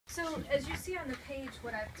So as you see on the page,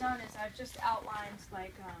 what I've done is I've just outlined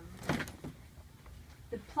like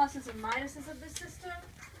the pluses and minuses of the system.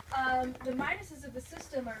 The minuses of the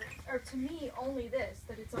system are to me only this,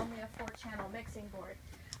 that it's only a 4-channel mixing board.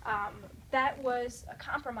 That was a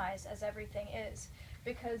compromise, as everything is,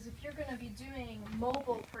 because if you're going to be doing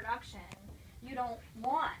mobile production, you don't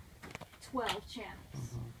want 12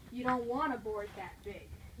 channels. You don't want a board that big.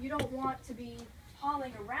 You don't want to be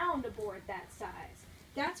hauling around a board that size.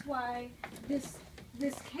 That's why this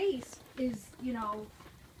case is, you know,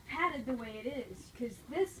 padded the way it is, because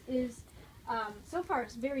this is so far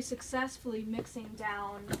it's very successfully mixing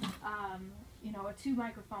down you know, a 2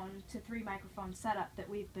 microphone to 3 microphone setup that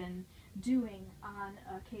we've been doing on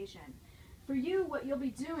occasion. For you, what you'll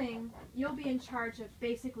be doing, you'll be in charge of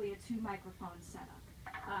basically a 2 microphone setup,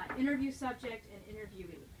 interview subject and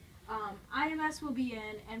interviewee. IMS will be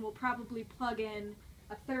in, and we'll probably plug in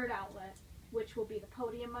a 3rd outlet, which will be the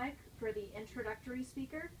podium mic for the introductory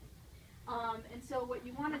speaker. And so what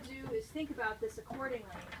you want to do is think about this accordingly.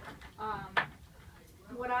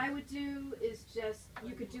 What I would do is just,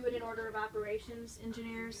 you could do it in order of operations,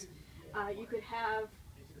 engineers. You could have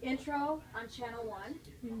intro on channel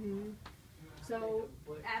 1. So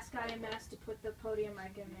ask IMS to put the podium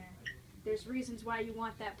mic in there. There's reasons why you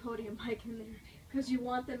want that podium mic in there, because you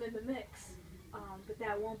want them in the mix. But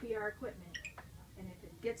that won't be our equipment. And if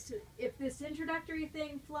it gets to, if this introductory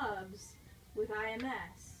thing flubs with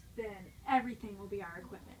IMS, then everything will be our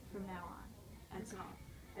equipment from now on. That's all.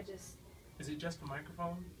 Is it just a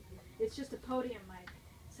microphone? It's just a podium mic.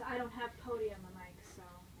 So I don't have podium mic, so.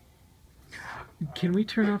 Can we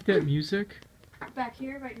turn off that music? Back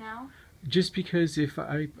here right now? Just because if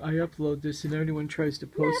I upload this and anyone tries to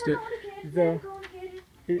post it,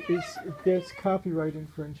 that's copyright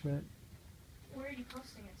infringement. Where are you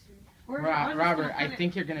posting it to? Robert, I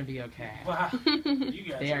think you're gonna be okay. Wow. You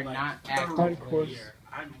guys They are like not thoroughly active. here.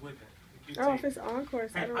 I'm with it. Oh, if it's on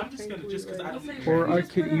course, I don't I'm just think gonna, just because I don't think Or I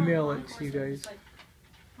could email it to you guys.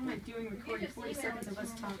 How am I doing recording 40 seconds of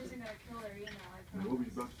us talking? What were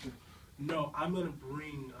you about to say? No, I'm gonna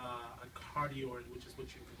bring a cardioid, which is what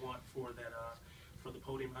you want for that for the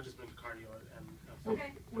podium. I'll just bring the cardioid and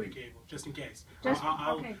for the cable, just in case.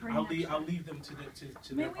 I'll leave them to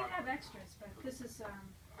I mean, we have extras, but this is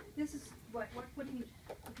what do you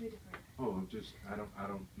different? Oh, just I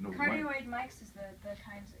don't know. Cardioid mics is the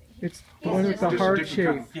kinds. It's the one with the heart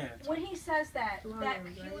shape. When he says that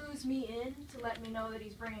clues me in to let me know that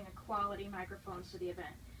he's bringing a quality microphone to the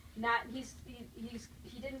event. Not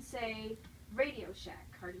he didn't say Radio Shack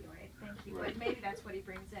cardioid. Thank you, but maybe that's what he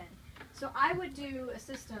brings in. So I would do a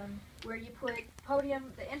system where you put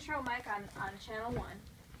podium, the intro mic on channel 1,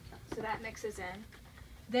 so that mixes in.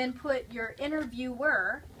 Then put your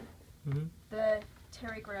interviewer, the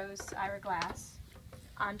Terry Gross Ira Glass,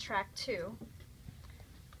 on track 2.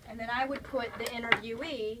 And then I would put the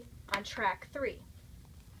interviewee on track 3.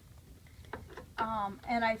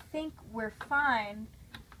 And I think we're fine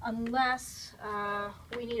unless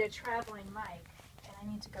we need a traveling mic. And I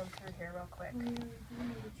need to go through here real quick. We need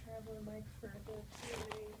a traveling mic for the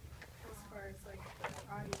Q&A as far as like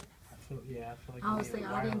the audience. I feel like I was the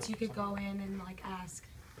audience, you could go in and like ask.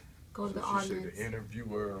 Go to the audience. The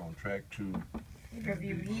interviewer on track 2.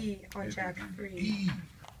 Interviewee on track 3. Interviewee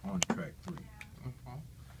on track 3.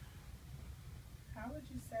 How would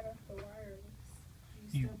you set up the wireless?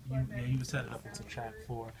 you would set it up into track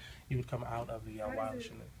 4. You would come out of the wireless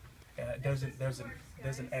unit.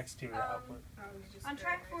 There's an exterior output. On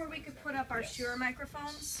track 4, we could put up our Shure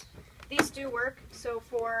microphones. These do work. So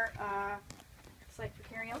for it's like for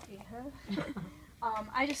karaoke, huh?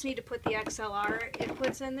 I just need to put the XLR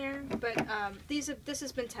inputs in there, but this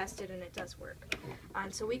has been tested and it does work.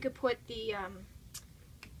 So we could put the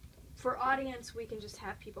for audience, we can just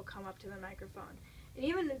have people come up to the microphone. And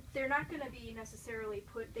even they're not going to be necessarily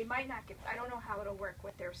they might not get, I don't know how it'll work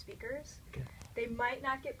with their speakers. Okay. They might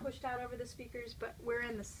not get pushed out over the speakers, but we're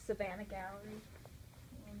in the Savannah Gallery.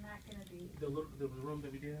 We're not going to be. The room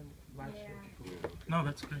that we did last year? Yeah. No,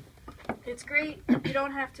 that's great. It's great. You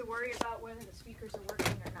don't have to worry about whether the speakers are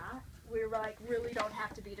working or not. We're like really don't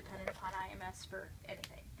have to be dependent upon IMS for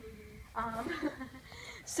anything.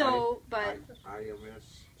 But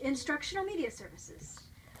IMS? Instructional Media Services.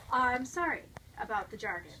 I'm sorry about the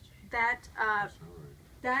jargon. That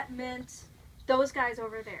meant those guys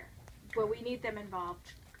over there. But we need them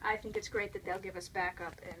involved. I think it's great that they'll give us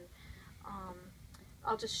backup, and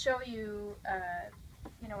I'll just show you.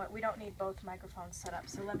 You know what? We don't need both microphones set up,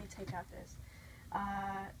 so let me take out this.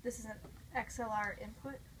 This is an XLR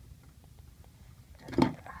input.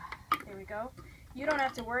 There we go. you don't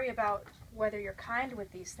have to worry about whether you're kind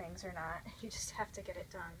with these things or not. You just have to get it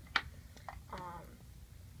done.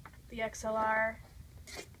 The XLR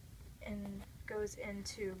goes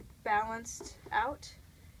into balanced out.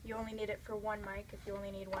 You only need it for one mic if you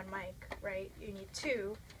only need one mic, right? You need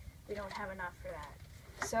two. We don't have enough for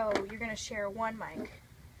that. So you're going to share one mic.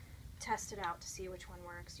 Test it out to see which one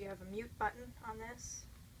works. You have a mute button on this.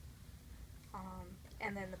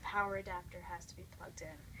 And then the power adapter has to be plugged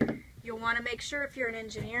in. You'll want to make sure if you're an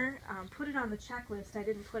engineer, put it on the checklist. I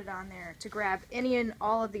didn't put it on there to grab any and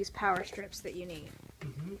all of these power strips that you need.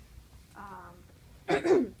 Mm-hmm.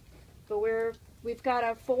 But we've got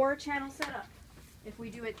a 4-channel setup if we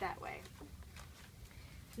do it that way.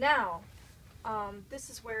 Now, this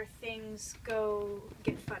is where things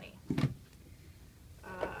get funny.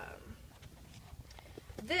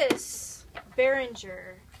 This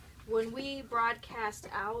Behringer, when we broadcast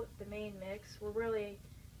out the main mix,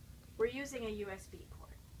 we're using a USB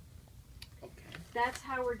port. Okay. That's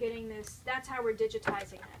how we're getting this. That's how we're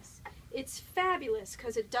digitizing this. It's fabulous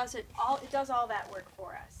because it does all that work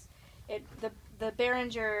for us. The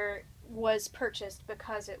Behringer was purchased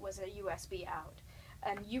because it was a USB out,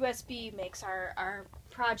 and USB makes our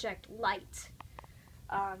project light.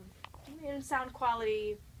 In sound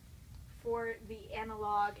quality, for the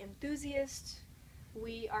analog enthusiast,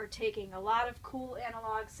 we are taking a lot of cool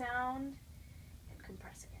analog sound and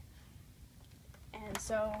compressing it. And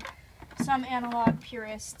so some analog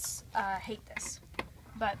purists hate this,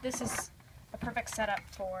 but this is a perfect setup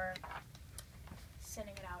for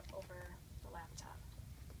sending it out over the laptop.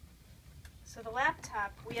 So the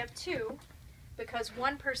laptop, we have two, because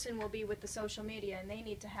one person will be with the social media and they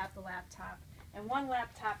need to have the laptop, and one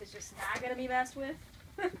laptop is just not going to be messed with.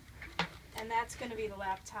 And that's going to be the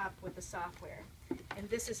laptop with the software. And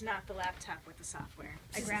this is not the laptop with the software.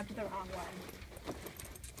 I grabbed the wrong one.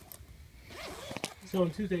 So on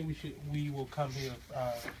Tuesday we will come here.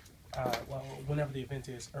 Well, whenever the event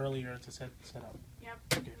is, earlier to set up. Yep.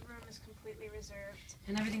 Okay. The room is completely reserved.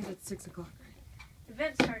 And everything's at 6 o'clock, right? The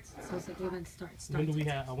event starts at So it's like the event starts. When do we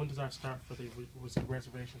have? When does our start for the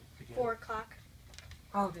reservation begin? 4 o'clock.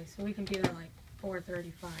 Oh, okay, so we can be there like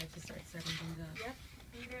 4:35 to start setting things up. Yep.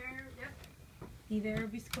 Be there. Yep. Be there,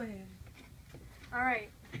 be square. All right.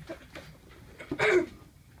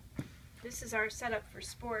 This is our setup for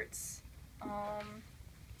sports.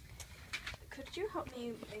 Could you help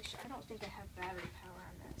me make sure? I don't think I have battery power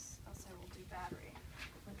on this. Else I will do battery.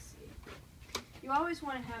 Let's see. You always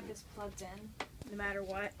want to have this plugged in, no matter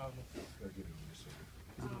what. I'll get it in a second.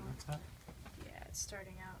 Is it on that side? Yeah, it's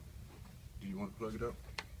starting out. Do you want to plug it up?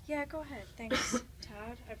 Yeah, go ahead. Thanks,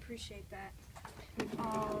 Todd. I appreciate that.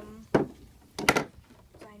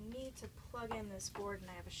 I need to plug in this board, and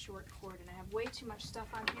I have a short cord, and I have way too much stuff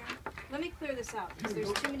on here. Let me clear this out, because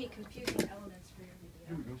there's too many confusing elements for your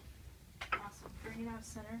Here we video. go. Awesome. Bring it out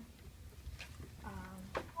center.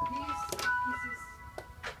 These pieces,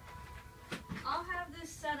 I'll have this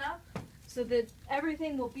set up so that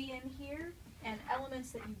everything will be in here, and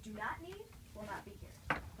elements that you do not need will not be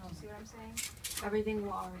here. See what I'm saying? Everything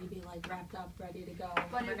will already be like wrapped up, ready to go.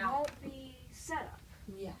 But it now, won't be set up.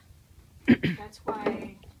 yeah. That's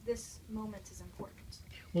why this moment is important.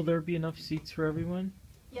 Will there be enough seats for everyone?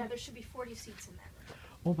 Yeah, there should be 40 seats in that room.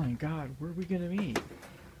 Oh my God, where are we gonna meet?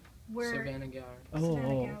 We're Savannah Gallery. Oh, Savannah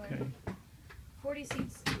oh, Gallery. okay. 40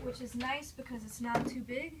 seats, which is nice because it's not too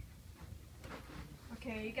big.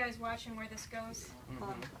 Okay, are you guys watching where this goes?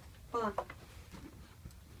 Hold on.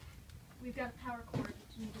 We've got a power cord.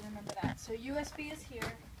 You need to remember that. So USB is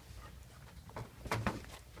here,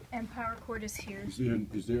 and power cord is here. Is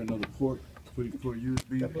there another port for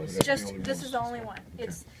USB? This is the only one.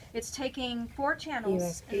 Okay. It's taking 4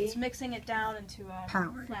 channels and it's USB. mixing it down into a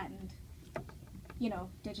Power. flattened,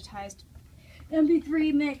 digitized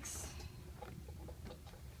MP3 mix.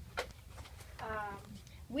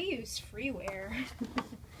 We use freeware,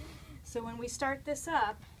 so when we start this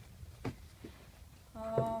up,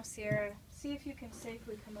 oh Sierra, see if you can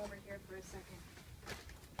safely come over here for a second.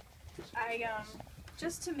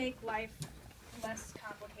 Just to make life less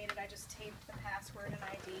complicated, I just taped the password and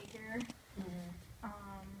ID here.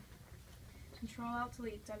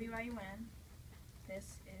 Control-Alt-Delete WIUN.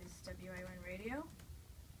 This is WIUN radio.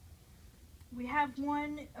 We have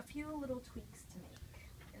a few little tweaks to make.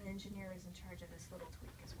 An engineer is in charge of this little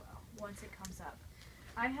tweak as well, once it comes up.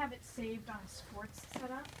 I have it saved on a sports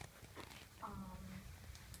setup.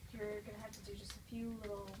 You're going to have to do just a few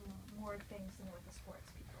little more things than what the sports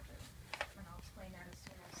people do. And I'll explain that as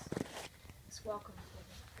soon as this welcome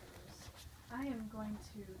equipment goes. I am going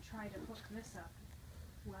to try to hook this up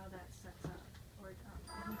while that sets up, or at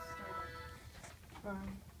least start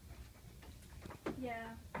it.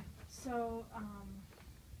 Yeah. So,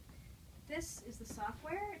 this is the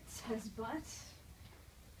software. It says but.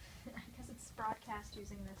 I guess it's broadcast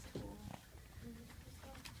using this tool.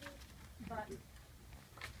 But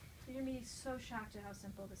you're going to be so shocked at how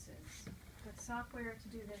simple this is. The software to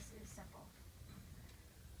do this is simple.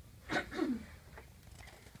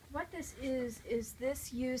 What this is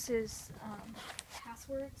this uses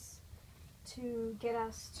passwords to get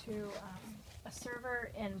us to a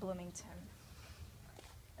server in Bloomington.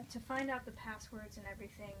 To find out the passwords and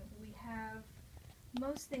everything, we have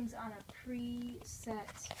most things on a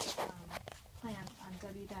preset plan on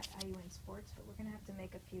w.iun sports, but we're going to have to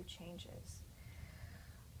make a few changes.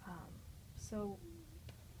 So,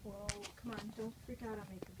 well, come on, don't freak out on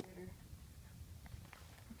me, computer.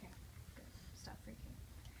 Okay, good. Stop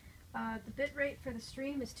freaking. The bit rate for the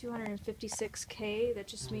stream is 256K. That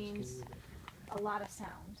just means a lot of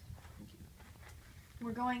sound.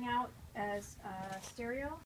 We're going out as stereo.